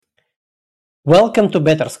Welcome to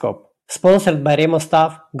Betterscope, sponsored by Remo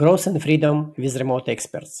Staff, Growth and Freedom with Remote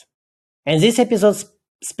Experts. And this episode's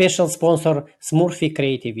special sponsor, Smurfy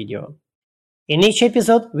Creative Video. In each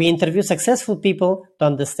episode, we interview successful people to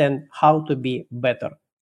understand how to be better.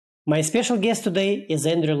 My special guest today is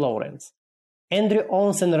Andrew Lawrence. Andrew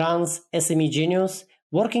owns and runs SME Genius,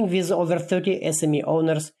 working with over 30 SME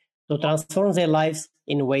owners to transform their lives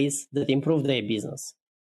in ways that improve their business.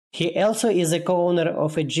 He also is a co-owner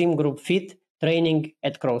of a gym group Fit, training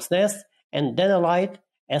at Crow's Nest, and Denolite,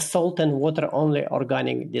 a salt and water-only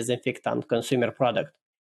organic disinfectant consumer product.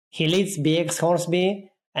 He leads BX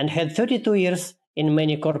Hornsby and had 32 years in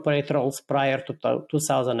many corporate roles prior to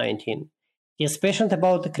 2019. He is passionate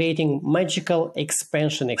about creating magical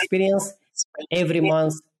expansion experience every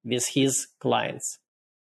month with his clients.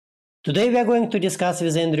 Today we are going to discuss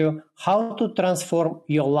with Andrew how to transform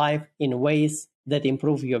your life in ways that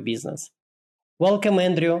improve your business. Welcome,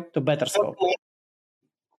 Andrew, to Betterscope.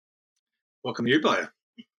 Welcome you, Bo.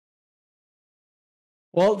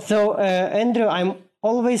 Well, so Andrew, I'm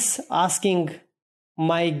always asking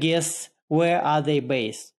my guests, where are they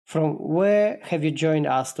based? From where have you joined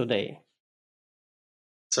us today?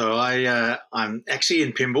 So I'm actually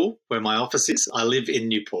in Pymble, where my office is. I live in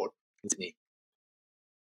Newport, Sydney.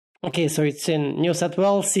 Okay, so it's in New South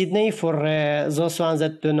Wales, Sydney. For those ones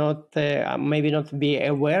that do not, maybe not be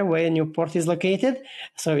aware where Newport is located.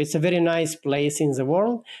 So it's a very nice place in the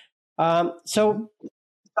world. So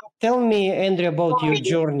tell me, Andrew, about your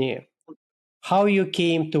journey, how you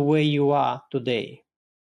came to where you are today.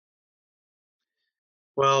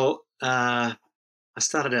 Well, I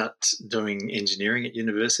started out doing engineering at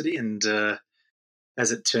university, and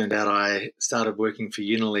as it turned out, I started working for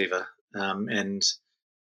Unilever and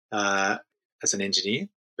as an engineer,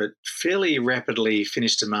 but fairly rapidly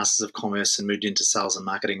finished a Masters of Commerce and moved into sales and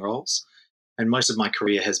marketing roles. And most of my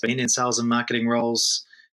career has been in sales and marketing roles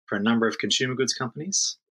for a number of consumer goods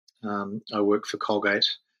companies. I worked for Colgate,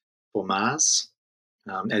 for Mars,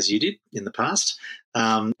 as you did in the past,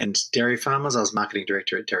 and Dairy Farmers. I was marketing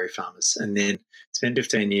director at Dairy Farmers, and then spent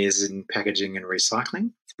 15 years in packaging and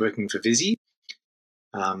recycling, working for Visy,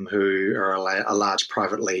 who are a large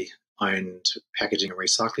privately owned packaging and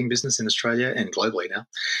recycling business in Australia and globally now.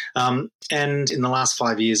 And in the last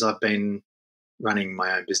 5 years, I've been running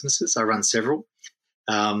my own businesses. I run several.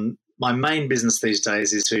 My main business these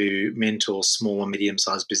days is to mentor small and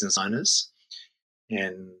medium-sized business owners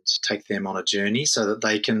and take them on a journey so that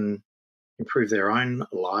they can improve their own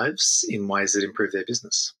lives in ways that improve their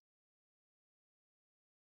business.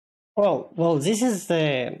 Well, this is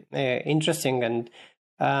interesting.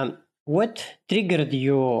 And what triggered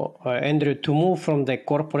you, Andrew, to move from the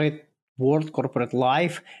corporate world, corporate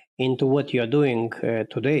life, into what you're doing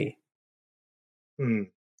today?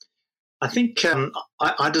 I think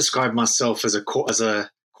I describe myself as a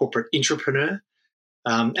corporate entrepreneur.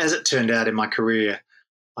 As it turned out in my career,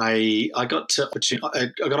 I got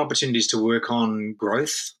opportunities to work on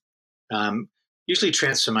growth, usually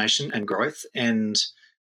transformation and growth, and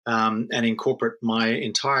in corporate, my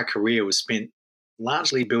entire career was spent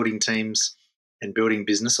largely building teams and building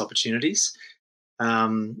business opportunities.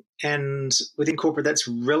 And within corporate, that's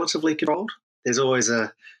relatively controlled. There's always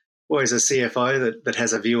a CFO that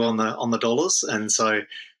has a view on the dollars, and so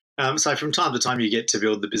from time to time you get to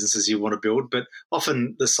build the businesses you want to build, but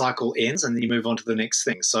often the cycle ends and you move on to the next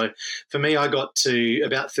thing. So for me, I got to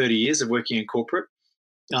about 30 years of working in corporate,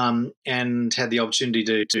 and had the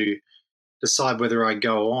opportunity to decide whether I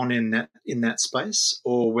go on in that space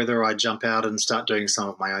or whether I jump out and start doing some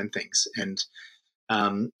of my own things. And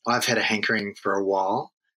I've had a hankering for a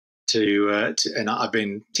while and I've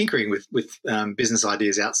been tinkering with business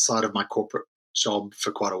ideas outside of my corporate job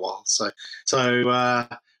for quite a while. So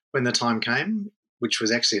when the time came, which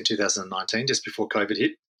was actually in 2019, just before COVID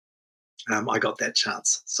hit, I got that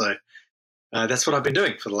chance. So that's what I've been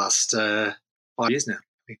doing for the last 5 years now.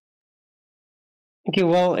 Okay,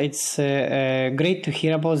 well, it's great to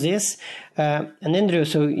hear about this. And Andrew,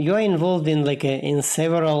 so you are involved in in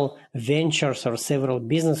several ventures or several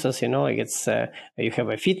businesses. It's you have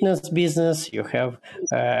a fitness business, you have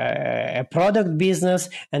a product business,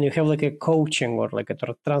 and you have a coaching or a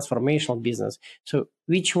transformational business. So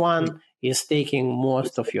which one is taking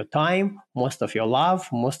most of your time, most of your love,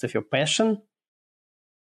 most of your passion?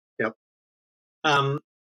 Yep.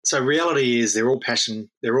 So reality is they're all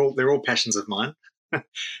passion. They're all passions of mine.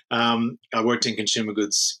 I worked in consumer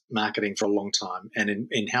goods marketing for a long time, and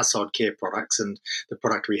in household care products, and the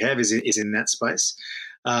product we have is in that space.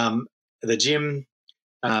 The gym,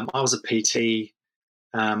 I was a PT.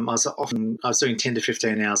 I was doing 10 to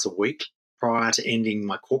 15 hours a week prior to ending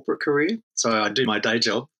my corporate career. So I do my day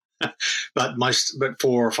job but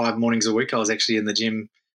 4 or 5 mornings a week, I was actually in the gym,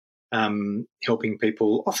 helping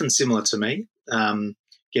people, often similar to me,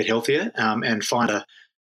 get healthier, and find a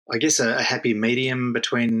happy medium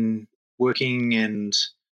between working and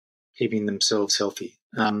keeping themselves healthy.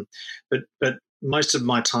 But most of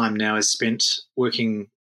my time now is spent working,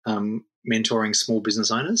 mentoring small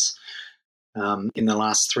business owners. In the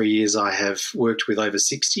last 3 years, I have worked with over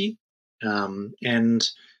 60, and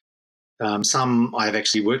some I've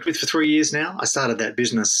actually worked with for 3 years now. I started that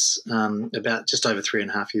business about just over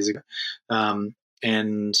 3.5 years ago,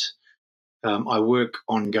 and I work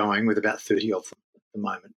ongoing with about 30 of them at the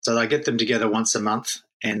moment. So I get them together once a month,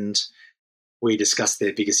 and we discuss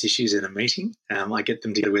their biggest issues in a meeting. I get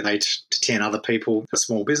them together with 8 to 10 other people,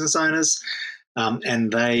 small business owners,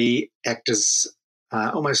 and they act as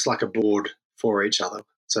almost like a board for each other.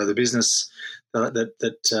 So the business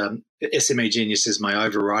that SME Genius is my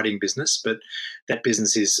overriding business, but that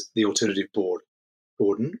business is the alternative board,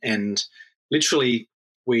 Gordon, and literally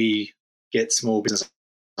we get small business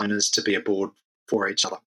owners to be a board for each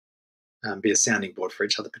other, be a sounding board for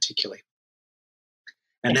each other particularly.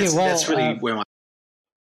 And that's really where my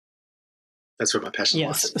passion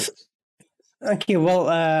lies. Okay, well,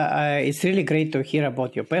 it's really great to hear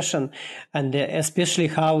about your passion, and especially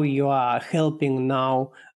how you are helping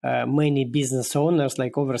now many business owners,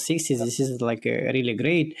 like over 60. This is like really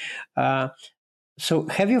great. So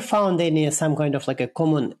have you found some kind of like a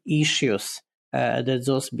common issues that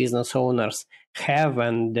those business owners have,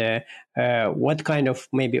 and what kind of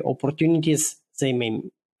maybe opportunities they may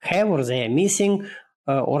have or they are missing,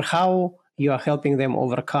 or how you are helping them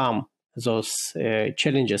overcome those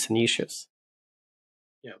challenges and issues?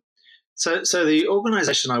 Yeah. So the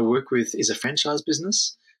organization I work with is a franchise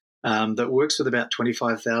business that works with about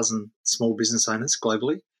 25,000 small business owners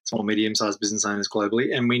globally, small, medium-sized business owners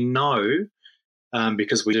globally. And we know,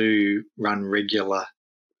 because we do run regular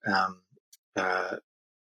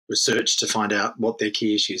research to find out what their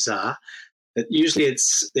key issues are, that usually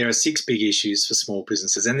there are 6 big issues for small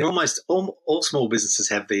businesses, and almost all small businesses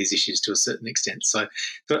have these issues to a certain extent. So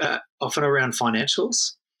often around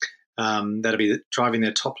financials, that'll be driving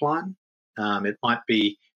their top line. It might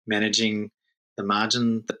be managing the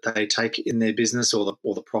margin that they take in their business, or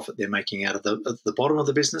the profit they're making out of the bottom of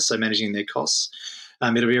the business, so managing their costs.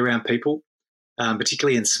 It'll be around people,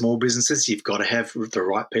 particularly in small businesses. You've got to have the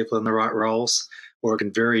right people in the right roles, or it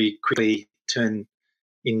can very quickly turn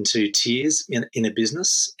into tears in a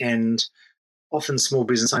business. And often small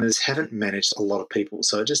business owners haven't managed a lot of people,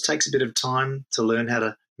 so it just takes a bit of time to learn how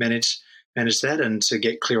to manage that and to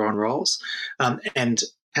get clear on roles. And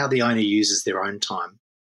how the owner uses their own time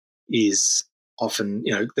is often,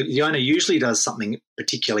 the owner usually does something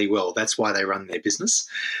particularly well. That's why they run their business.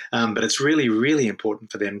 But it's really, really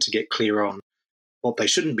important for them to get clear on what they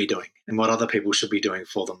shouldn't be doing and what other people should be doing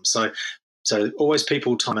for them. So always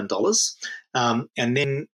people, time and dollars. And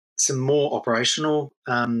then some more operational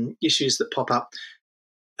issues that pop up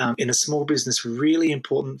in a small business. Really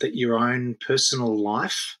important that your own personal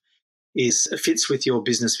life fits with your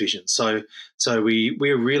business vision. So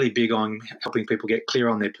we're really big on helping people get clear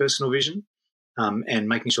on their personal vision, and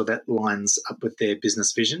making sure that lines up with their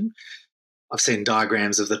business vision. I've seen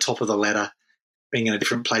diagrams of the top of the ladder being in a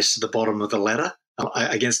different place to the bottom of the ladder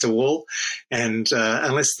against a wall, and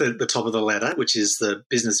unless the top of the ladder, which is the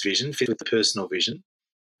business vision, fit with the personal vision,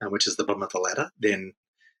 which is the bottom of the ladder, then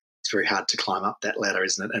it's very hard to climb up that ladder,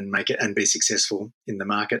 isn't it, and make it and be successful in the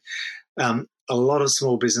market. A lot of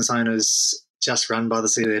small business owners just run by the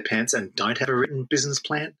seat of their pants and don't have a written business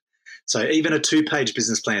plan. So even a 2-page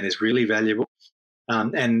business plan is really valuable.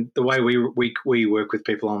 And the way we work with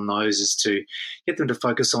people on those is to get them to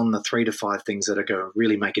focus on the 3 to 5 things that are going to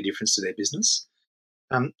really make a difference to their business,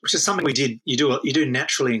 which is something you do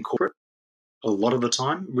naturally in corporate a lot of the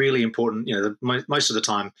time. Really important. Most of the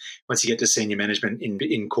time, once you get to senior management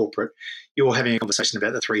in corporate, you're having a conversation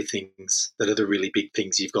about the 3 things that are the really big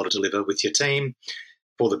things you've got to deliver with your team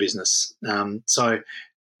for the business. So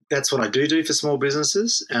that's what I do for small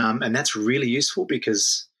businesses, and that's really useful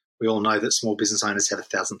because we all know that small business owners have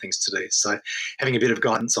 1,000 things to do. So having a bit of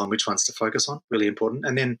guidance on which ones to focus on, really important.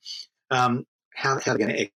 And then how they're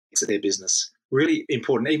going to exit their business, really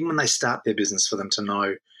important. Even when they start their business, for them to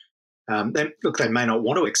know. They may not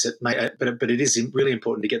want to exit, but it is really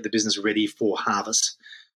important to get the business ready for harvest.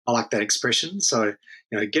 I like that expression. So,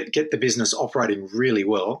 get the business operating really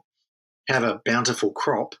well, have a bountiful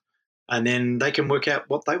crop, and then they can work out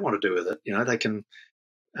what they want to do with it. They can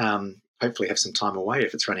hopefully have some time away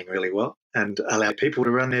if it's running really well, and allow people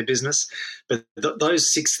to run their business. But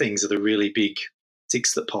those 6 things are the really big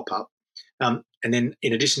 6 that pop up. And then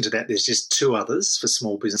in addition to that, there's just 2 others for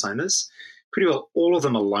small business owners. Pretty well all of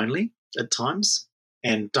them are lonely at times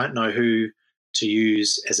and don't know who to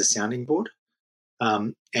use as a sounding board.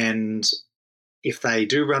 And if they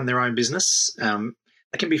do run their own business,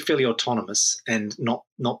 they can be fairly autonomous and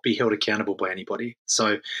not be held accountable by anybody.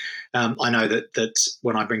 So I know that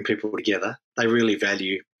when I bring people together, they really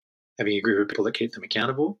value having a group of people that keep them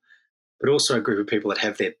accountable, but also a group of people that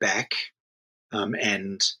have their back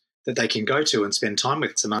and that they can go to and spend time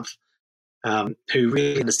with once a month, who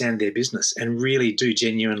really understand their business and really do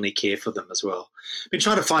genuinely care for them as well. I've been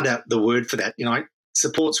trying to find out the word for that.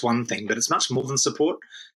 Support's one thing, but it's much more than support.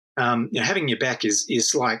 Having your back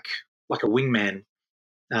is like a wingman.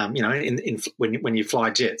 When you fly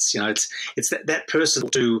jets, it's that person will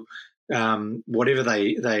do whatever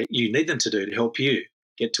you need them to do to help you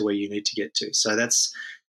get to where you need to get to. So that's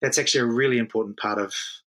actually a really important part of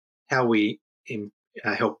how we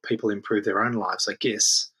help people improve their own lives, I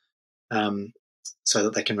guess, so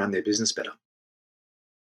that they can run their business better.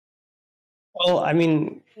 Well, I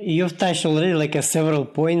mean, you've touched already several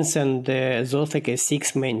points, and those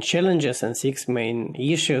 6 main challenges and 6 main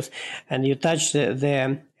issues, and you touched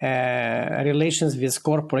the relations with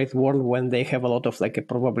corporate world when they have a lot of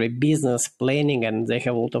probably business planning and they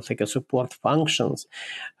have a lot of support functions.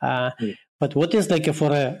 But what is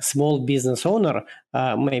for a small business owner?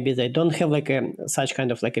 Maybe they don't have such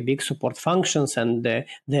kind of a big support functions, and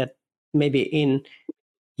that maybe in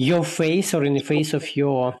your face or in the face of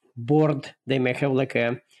your board, they may have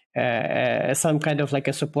some kind of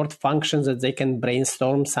a support functions that they can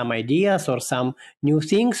brainstorm some ideas or some new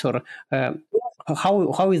things, or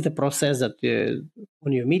how is the process that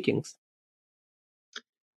on your meetings?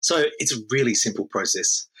 So it's a really simple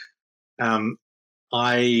process.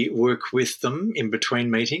 I work with them in between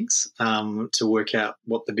meetings to work out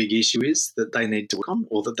what the big issue is that they need to work on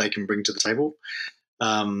or that they can bring to the table.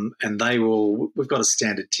 And we've got a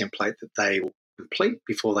standard template that they will complete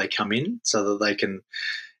before they come in so that they can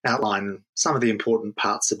outline some of the important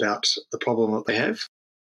parts about the problem that they have,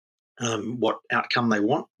 what outcome they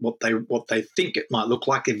want, what they think it might look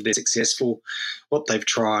like if they're successful, what they've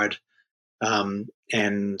tried,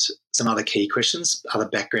 and some other key questions, other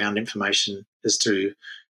background information as to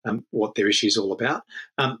what their issue is all about.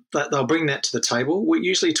 They'll bring that to the table. We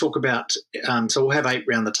usually talk about, so we'll have 8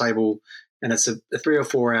 around the table, and it's a 3 or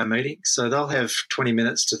 4 hour meeting. So they'll have 20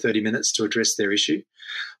 minutes to 30 minutes to address their issue.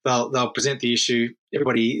 They'll present the issue.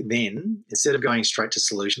 Everybody then, instead of going straight to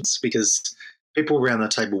solutions, because people around the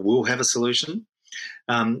table will have a solution,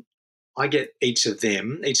 I get each of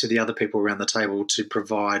the other people around the table to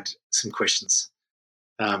provide some questions.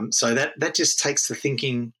 So that just takes the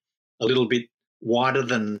thinking a little bit wider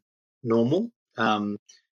than normal,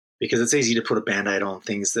 because it's easy to put a Band-Aid on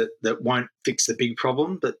things that won't fix the big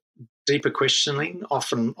problem, but deeper questioning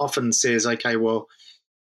often says, okay, well,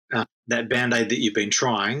 that Band-Aid that you've been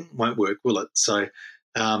trying won't work, will it? So,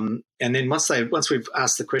 and then once we've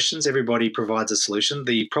asked the questions, everybody provides a solution.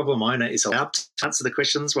 The problem owner is allowed to answer the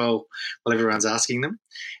questions while everyone's asking them.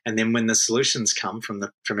 And then when the solutions come from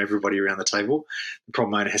everybody around the table, the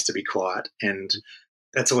problem owner has to be quiet. And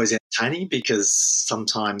that's always entertaining because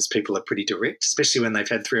sometimes people are pretty direct, especially when they've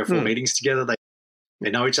had 3 or 4 meetings together. They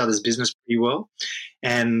know each other's business pretty well.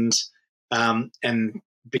 And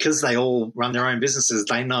because they all run their own businesses,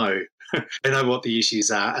 they know what the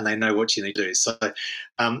issues are and they know what you need to do. So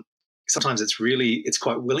sometimes it's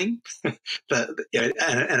quite willing, and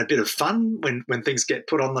a bit of fun when things get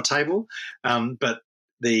put on the table. But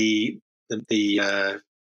the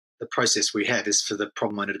process we have is for the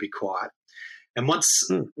problem owner to be quiet. And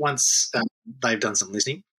once they've done some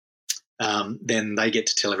listening, then they get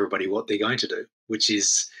to tell everybody what they're going to do, which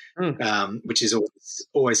is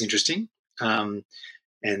always interesting.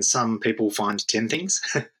 And some people find 10 things.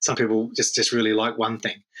 Some people just really like one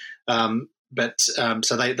thing.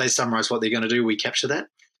 So they summarize what they're going to do. We capture that.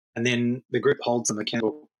 And then the group holds them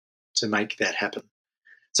accountable to make that happen.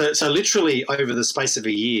 So literally over the space of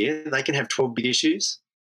a year, they can have 12 big issues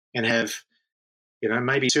and have,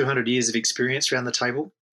 maybe 200 years of experience around the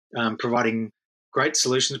table, providing great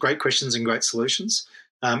solutions, great questions and great solutions.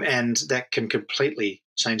 And that can completely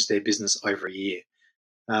change their business over a year.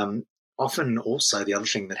 Often also the other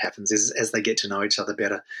thing that happens is as they get to know each other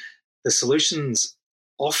better, the solutions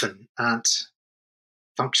often aren't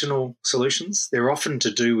functional solutions. They're often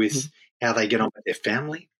to do with how they get on with their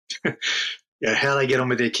family, how they get on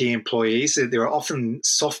with their key employees. There are often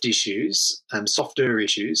softer issues,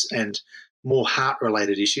 and more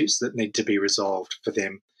heart-related issues that need to be resolved for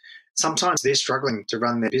them. Sometimes they're struggling to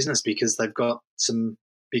run their business because they've got some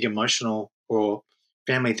big emotional or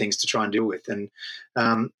family things to try and deal with. And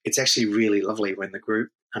it's actually really lovely when the group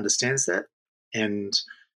understands that and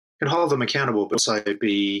can hold them accountable, but also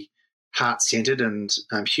be heart-centered and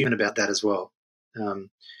human about that as well.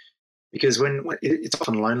 Because when it's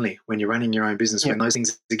often lonely when you're running your own business, when those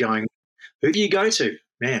things are going, who do you go to,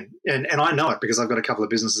 man? And I know it because I've got a couple of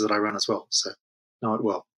businesses that I run as well, so know it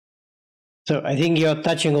well. So I think you're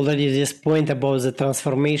touching already this point about the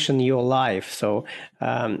transformation in your life. So,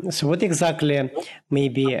 so what exactly?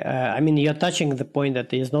 Maybe you're touching the point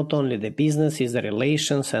that it's not only the business, it's the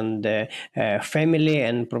relations and the family,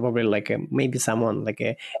 and probably like maybe someone like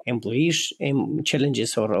a employee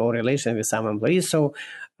challenges or relation with some employees. So,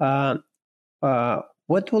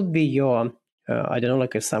 what would be your I don't know,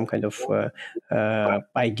 like some kind of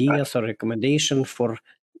ideas or recommendation for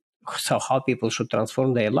how people should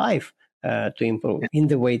transform their life to improve in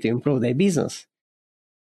the way to improve their business?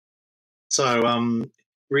 So,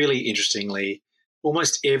 really interestingly,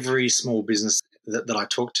 almost every small business that I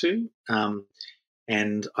talk to,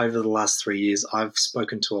 and over the last 3 years, I've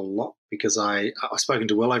spoken to a lot because I've spoken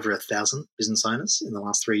to well over 1,000 business owners in the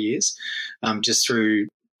last 3 years, just through.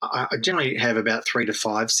 I generally have about 3 to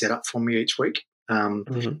 5 set up for me each week,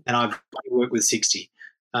 and I've worked with 60.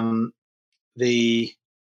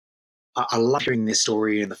 I love hearing their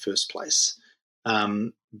story in the first place.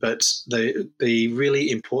 But the really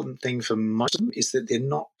important thing for most of them is that they're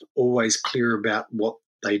not always clear about what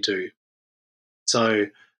they do. So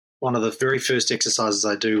one of the very first exercises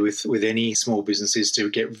I do with any small business is to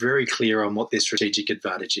get very clear on what their strategic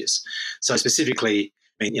advantage is. So specifically,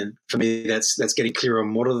 for me, that's getting clear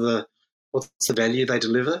on what's the value they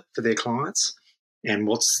deliver for their clients, and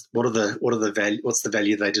what's the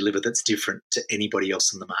value they deliver that's different to anybody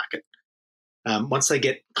else in the market. Once they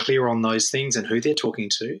get clear on those things and who they're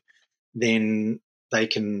talking to, then they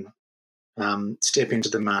can step into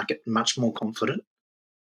the market much more confident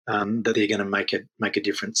that they're going to make a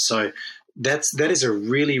difference. So that is a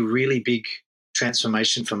really, really big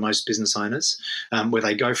transformation for most business owners, where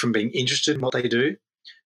they go from being interested in what they do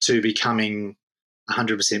to becoming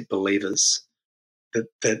 100% believers that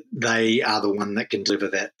they are the one that can deliver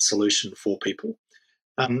that solution for people.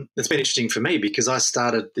 It's been interesting for me because I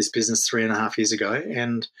started this business 3.5 years ago,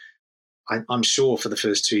 and I'm sure for the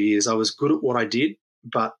first 2 years I was good at what I did,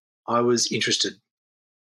 but I was interested.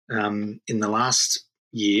 In the last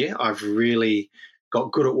year, I've really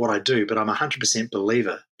got good at what I do, but I'm 100%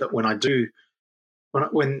 believer that when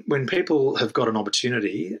people have got an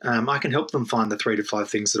opportunity, I can help them find the 3 to 5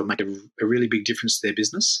 things that will make a really big difference to their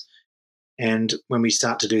business. And when we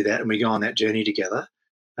start to do that and we go on that journey together,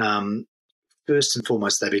 first and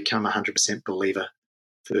foremost, they become 100% believer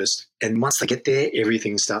first. And once they get there,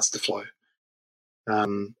 everything starts to flow,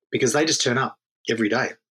 because they just turn up every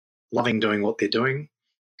day, loving doing what they're doing.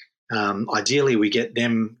 Ideally, we get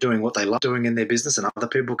them doing what they love doing in their business, and other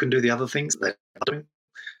people can do the other things that they're doing.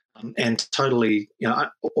 And totally,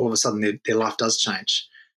 all of a sudden their life does change.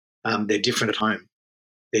 They're different at home.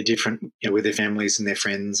 They're different with their families and their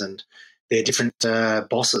friends, and they're different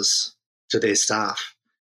bosses to their staff.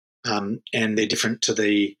 And they're different to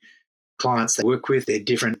the clients they work with. They're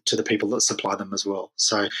different to the people that supply them as well.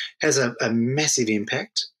 So it has a massive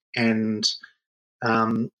impact. And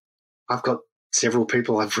I've got several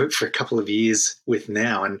people I've worked for a couple of years with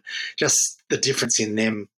now, and just the difference in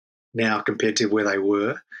them now compared to where they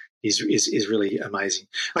were is really amazing.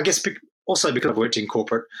 I guess also because I've worked in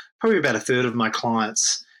corporate, probably about 1/3 of my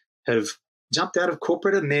clients have jumped out of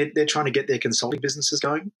corporate and they're trying to get their consulting businesses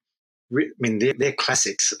going. I mean, they're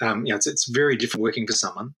classics. It's very different working for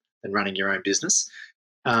someone than running your own business.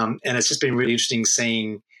 And it's just been really interesting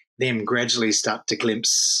seeing them gradually start to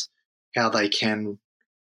glimpse how they can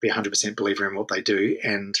be 100% believer in what they do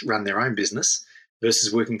and run their own business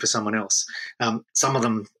versus working for someone else. Some of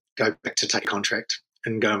them go back to take a contract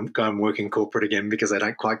and go and work in corporate again because they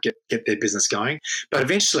don't quite get their business going. But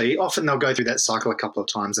eventually, often they'll go through that cycle a couple of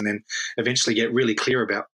times and then eventually get really clear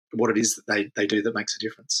about what it is that they do that makes a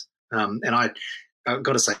difference. And I've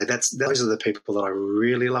got to say those are the people that I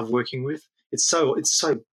really love working with. It's so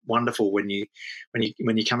wonderful when you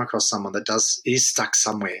come across someone that is stuck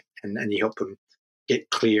somewhere and you help them get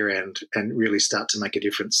clear and really start to make a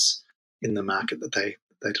difference in the market that they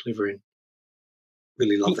deliver in.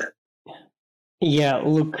 Really love that. Yeah,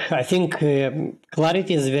 look, I think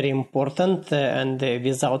clarity is very important, and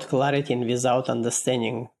without clarity and without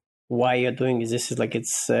understanding why you're doing this, is like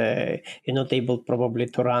you're not able probably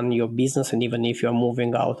to run your business, and even if you're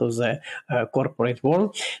moving out of the corporate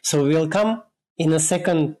world. So we'll come in a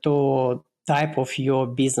second to type of your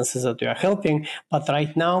businesses that you are helping. But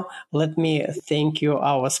right now, let me thank you,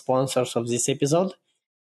 our sponsors of this episode.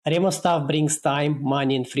 Remo Staff brings time,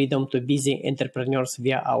 money, and freedom to busy entrepreneurs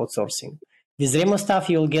via outsourcing. With Remo Staff,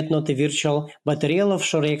 you will get not a virtual, but a real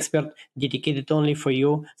offshore expert dedicated only for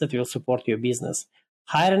you that will support your business.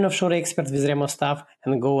 Hire an offshore expert with Remo Staff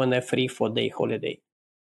and go on a free 4-day holiday.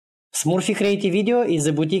 Smurfy Creative Video is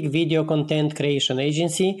a boutique video content creation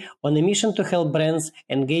agency on a mission to help brands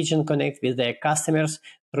engage and connect with their customers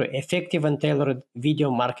through effective and tailored video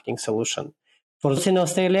marketing solution. For those in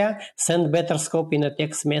Australia, send Better Scope in a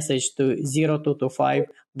text message to 0225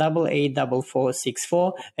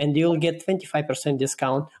 884464 and you'll get 25%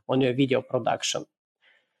 discount on your video production.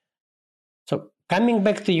 So coming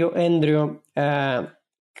back to you, Andrew,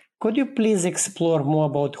 could you please explore more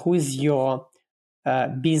about who is your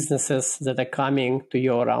businesses that are coming to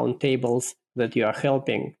your round tables that you are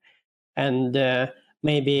helping? And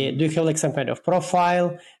maybe do you have like some kind of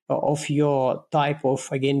profile of your type of,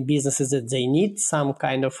 again, businesses that they need some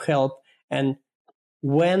kind of help? And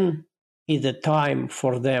when is the time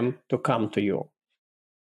for them to come to you?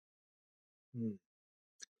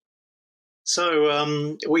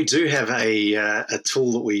 So we do have a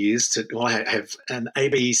tool that we use to. Well, I have an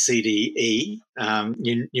ABCDE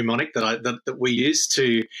mnemonic that we use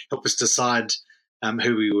to help us decide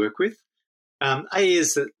who we work with. A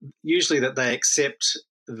is that usually that they accept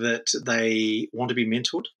that they want to be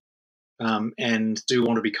mentored and do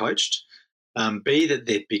want to be coached. B, that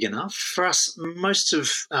they're big enough. For us, most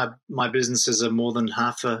of my businesses are more than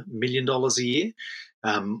 $500,000 a year.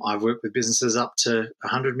 I've worked with businesses up to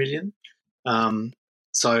 100 million.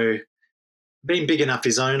 So being big enough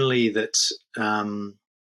is only that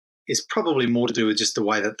is probably more to do with just the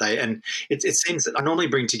way that they, and it seems that I normally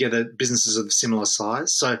bring together businesses of similar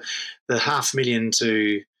size. So the 500,000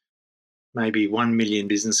 to maybe 1 million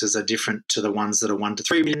businesses are different to the ones that are 1 to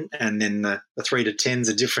 3 million, and then the 3 to 10s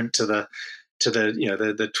are different to the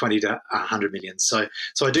 20 to 100 million. So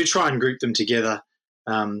I do try and group them together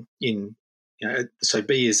so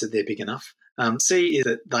B is that they're big enough. C is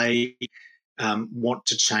that they want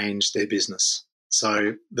to change their business.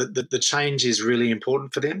 So the change is really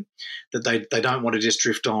important for them, that they don't want to just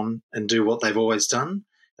drift on and do what they've always done.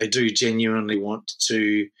 They do genuinely want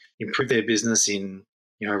to improve their business in,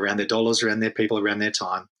 around their dollars, around their people, around their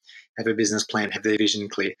time, have a business plan, have their vision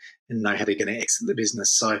clear, and know how they're going to exit the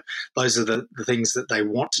business. So those are the things that they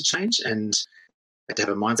want to change, and they have to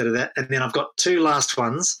have a mindset of that. And then I've got two last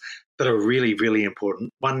ones that are really, really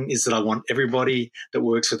important. One is that I want everybody that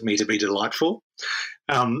works with me to be delightful.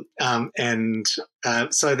 So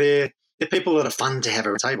they're people that are fun to have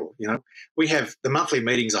at a table. We have the monthly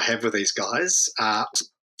meetings I have with these guys are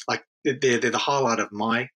like they're the highlight of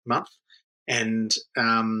my month. And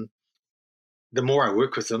the more I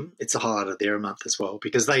work with them, it's a highlight of their month as well,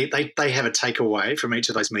 because they have a takeaway from each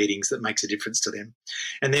of those meetings that makes a difference to them.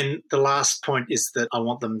 And then the last point is that I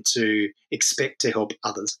want them to expect to help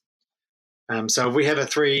others. So if we have a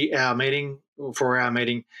 3-hour meeting or 4-hour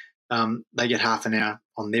meeting, they get half an hour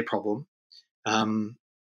on their problem. I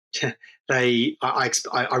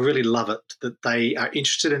really love it that they are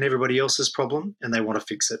interested in everybody else's problem and they want to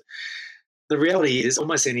fix it. The reality is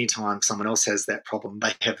almost any time someone else has that problem,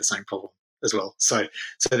 they have the same problem as well. So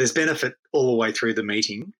there's benefit all the way through the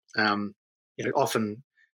meeting. Often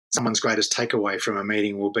someone's greatest takeaway from a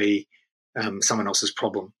meeting will be someone else's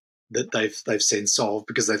problem that they've seen solved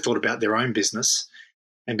because they've thought about their own business.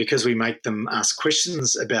 And because we make them ask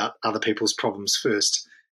questions about other people's problems first,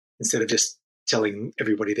 instead of just telling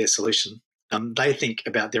everybody their solution, they think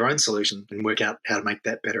about their own solution and work out how to make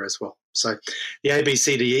that better as well. So the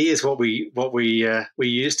ABCDE is what we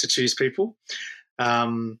use to choose people.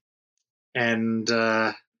 I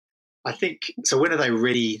think, so when are they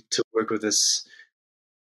ready to work with us?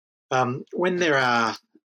 When there are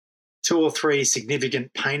 2 or 3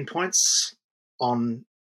 significant pain points on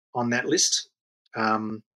that list,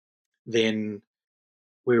 then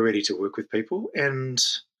we're ready to work with people. And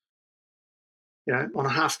on a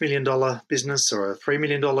 $500,000 business or a $3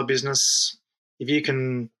 million business, if you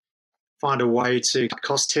can find a way to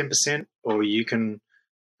cost 10%, or you can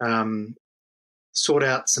sort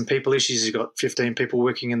out some people issues. You've got 15 people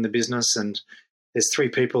working in the business and there's 3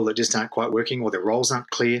 people that just aren't quite working, or their roles aren't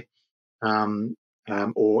clear.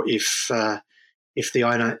 Or if the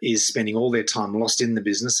owner is spending all their time lost in the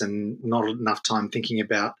business and not enough time thinking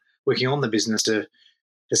about working on the business to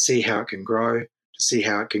see how it can grow, to see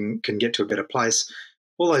how it can get to a better place,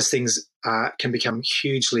 all those things can become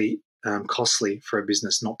hugely costly for a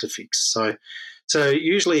business not to fix. So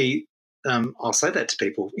usually I'll say that to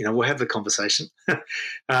people. We'll have the conversation.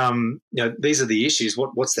 These are the issues.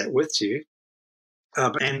 What's that worth to you?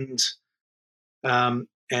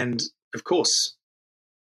 And of course,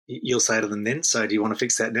 you'll say to them then, so do you want to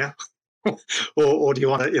fix that now? or do you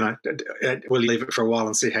want to, will you leave it for a while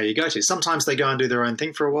and see how you go to? Sometimes they go and do their own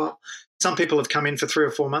thing for a while. Some people have come in for 3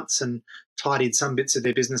 or 4 months and tidied some bits of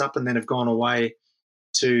their business up and then have gone away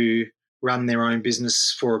to run their own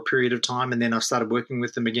business for a period of time. And then I've started working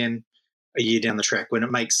with them again a year down the track when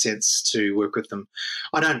it makes sense to work with them.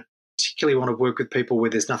 I don't particularly want to work with people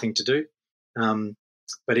where there's nothing to do.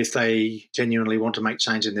 But if they genuinely want to make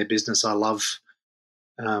change in their business, I love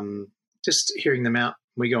just hearing them out.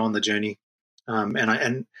 We go on the journey.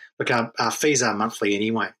 And look, our fees are monthly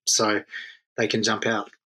anyway, so they can jump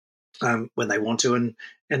out when they want to. And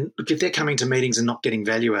look, if they're coming to meetings and not getting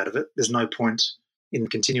value out of it, there's no point in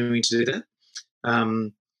continuing to do that.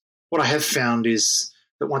 What I have found is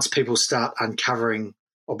that once people start uncovering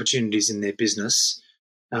opportunities in their business,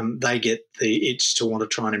 they get the itch to want to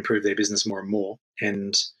try and improve their business more and more.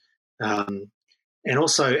 And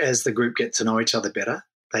also, as the group get to know each other better,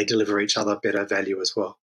 they deliver each other better value as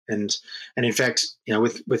well. And in fact,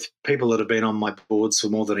 with people that have been on my boards for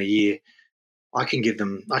more than a year, I can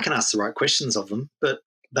ask the right questions of them, but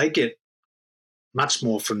they get much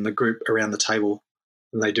more from the group around the table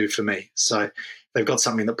than they do for me. So they've got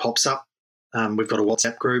something that pops up. We've got a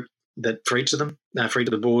WhatsApp group that for each of them, for each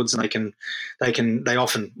of the boards, and they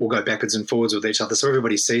often will go backwards and forwards with each other. So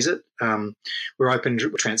everybody sees it. We're open,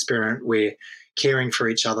 we're transparent, we're caring for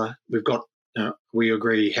each other. We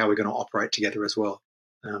agree how we're going to operate together as well.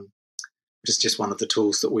 Which is just one of the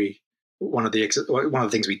tools that one of the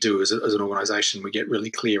things we do as an organisation. We get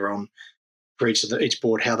really clear on for each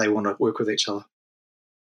board how they want to work with each other.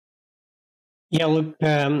 Yeah, look,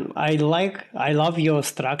 I love your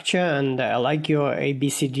structure, and I like your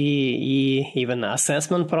ABCDE even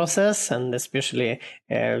assessment process, and especially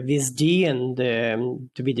with D, and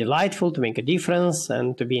to be delightful, to make a difference,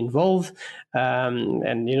 and to be involved.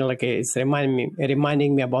 And it's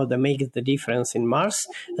reminding me about the Make the Difference in Mars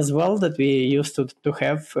as well, that we used to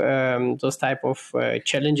have those type of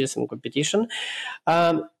challenges and competition.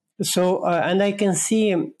 And I can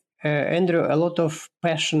see, Andrew, a lot of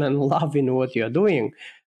passion and love in what you're doing.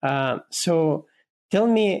 So tell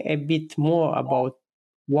me a bit more about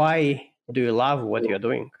why do you love what you're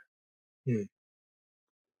doing?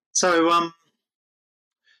 So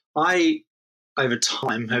I, over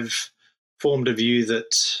time, have formed a view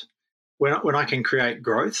that when I can create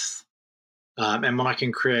growth and when I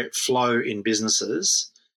can create flow in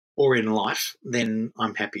businesses or in life, then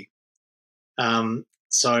I'm happy.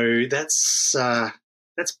 So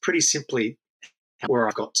that's pretty simply where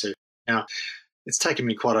I've got to. Now, it's taken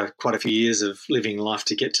me quite a few years of living life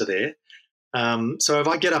to get to there. So if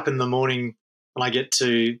I get up in the morning and I get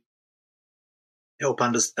to help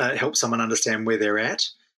someone understand where they're at,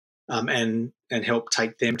 and help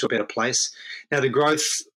take them to a better place. Now, the growth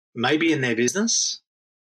may be in their business,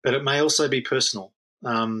 but it may also be personal.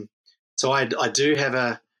 So I do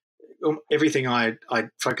have everything I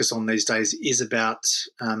focus on these days is about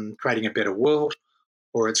creating a better world,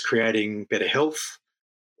 or it's creating better health,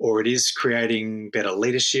 or it is creating better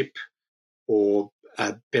leadership, or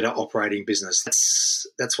a better operating business.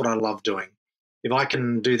 That's what I love doing. If I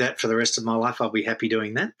can do that for the rest of my life, I'll be happy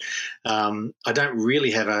doing that. I don't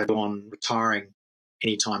really have a go on retiring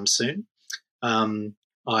anytime soon.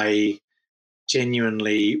 I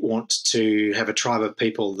genuinely want to have a tribe of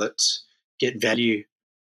people that get value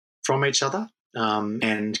from each other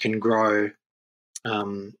and can grow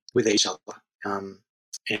with each other,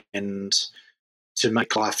 and to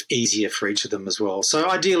make life easier for each of them as well. So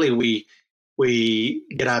ideally, we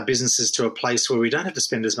get our businesses to a place where we don't have to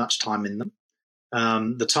spend as much time in them.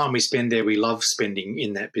 The time we spend there, we love spending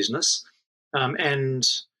in that business, and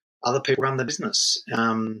other people run the business.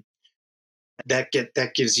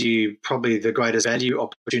 That gives you probably the greatest value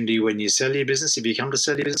opportunity when you sell your business. If you come to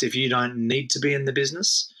sell your business, if you don't need to be in the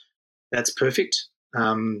business, that's perfect,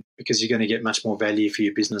 because you're going to get much more value for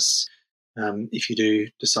your business if you do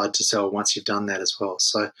decide to sell once you've done that as well.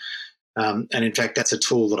 So, and in fact, that's a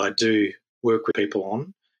tool that I do work with people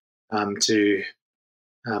on to.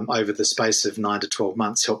 Over the space of 9 to 12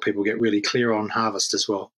 months, help people get really clear on harvest as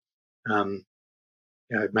well.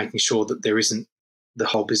 Making sure that the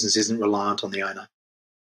whole business isn't reliant on the owner,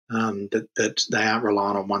 that they aren't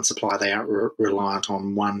reliant on one supplier, they aren't reliant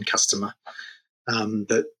on one customer,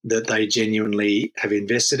 that they genuinely have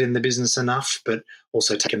invested in the business enough, but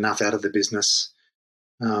also take enough out of the business,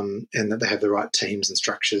 and that they have the right teams and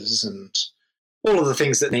structures and all of the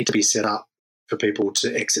things that need to be set up for people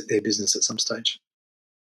to exit their business at some stage.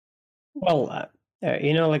 Well,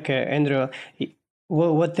 Andrew,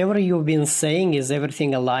 whatever you've been saying is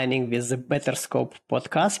everything aligning with the Better Scope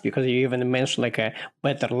podcast, because you even mentioned like a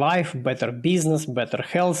better life, better business, better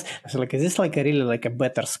health. So like, is this like a really like a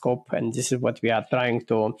better scope? And this is what we are trying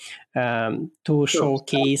to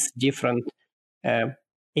showcase different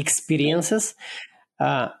experiences.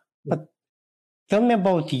 But tell me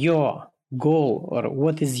about your goal, or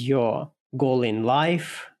what is your goal in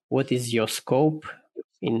life? What is your scope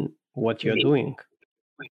in what you're doing?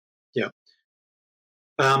 Yeah.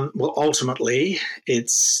 Well, ultimately,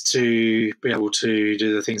 it's to be able to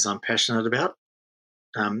do the things I'm passionate about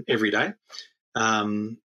every day. A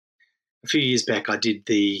few years back, I did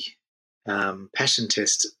the passion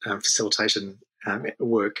test facilitation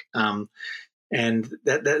work, and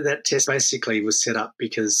that test basically was set up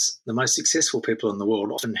because the most successful people in the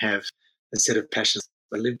world often have a set of passions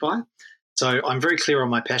they live by. So I'm very clear on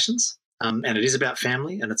my passions, and it is about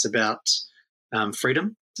family, and it's about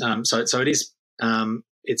freedom. So it is.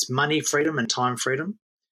 It's money freedom and time freedom,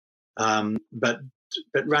 but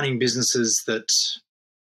running businesses that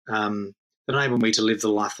enable me to live the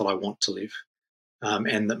life that I want to live,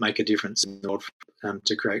 and that make a difference in the world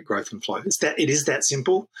to create growth and flow. It is that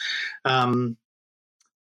simple. I've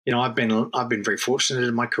been very fortunate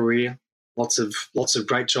in my career. Lots of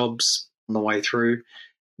great jobs on the way through.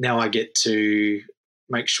 Now I get to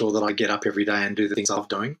make sure that I get up every day and do the things I love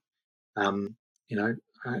doing.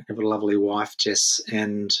 I have a lovely wife, Jess,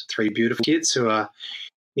 and 3 beautiful kids who are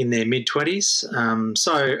in their mid-20s.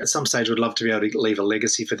 So at some stage, would love to be able to leave a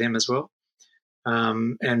legacy for them as well.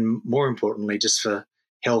 And more importantly, just for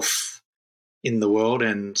health in the world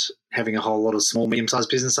and having a whole lot of small, medium-sized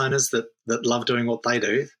business owners that love doing what they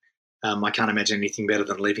do. I can't imagine anything better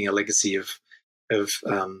than leaving a legacy of a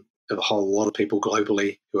whole lot of people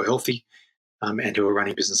globally who are healthy and who are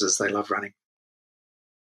running businesses they love running.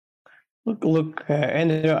 Look,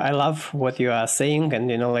 Andrew, I love what you are saying, and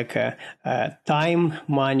time,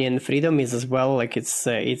 money, and freedom is as well. Like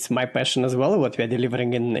it's my passion as well. What we are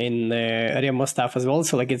delivering in Remo stuff as well.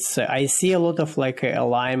 So like I see a lot of like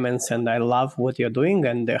alignments, and I love what you're doing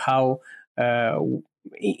and how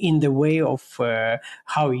in the way of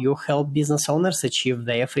how you help business owners achieve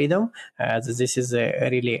their freedom. This is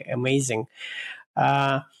really amazing.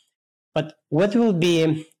 But what will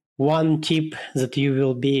be one tip that you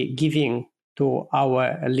will be giving to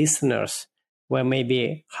our listeners, where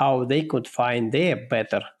maybe how they could find their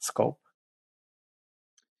better scope?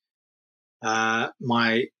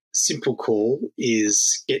 My simple call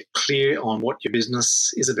is get clear on what your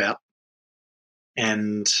business is about,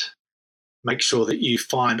 and make sure that you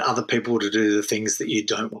find other people to do the things that you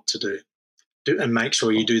don't want to do, and make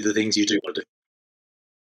sure you do the things you do want to do.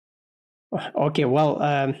 Okay, well,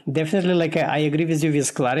 definitely, like I agree with you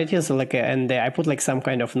with clarity. So, and I put like some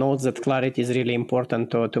kind of notes that clarity is really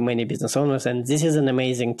important to many business owners, and this is an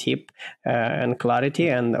amazing tip. And clarity,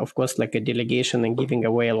 and of course, like a delegation and giving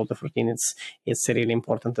away a lot of routine, it's really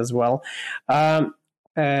important as well.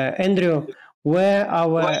 Andrew, where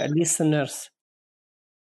our listeners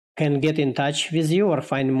can get in touch with you or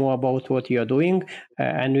find more about what you're doing,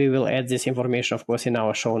 and we will add this information, of course, in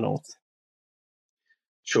our show notes.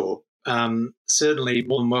 Sure. Certainly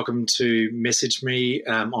more than welcome to message me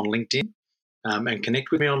on LinkedIn and connect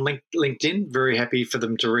with me on LinkedIn. Very happy for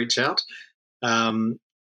them to reach out. I'm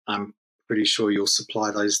pretty sure you'll supply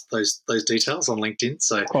those details on LinkedIn.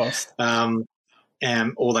 So, of course. Or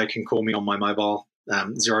they can call me on my mobile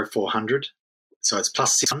 0400. So it's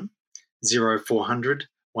 +61 0400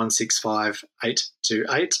 165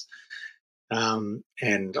 828.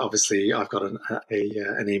 And obviously I've got an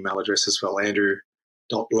email address as well,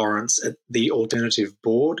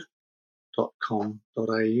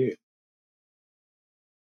 andrew.lawrence@thealternativeboard.com.au.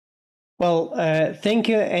 Well, thank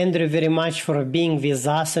you, Andrew, very much for being with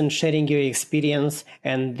us and sharing your experience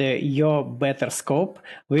and your better scope.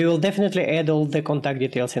 We will definitely add all the contact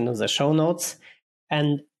details in the show notes.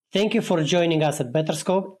 And thank you for joining us at Better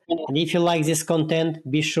Scope. And if you like this content,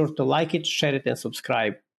 be sure to like it, share it, and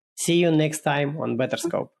subscribe. See you next time on Better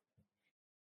Scope.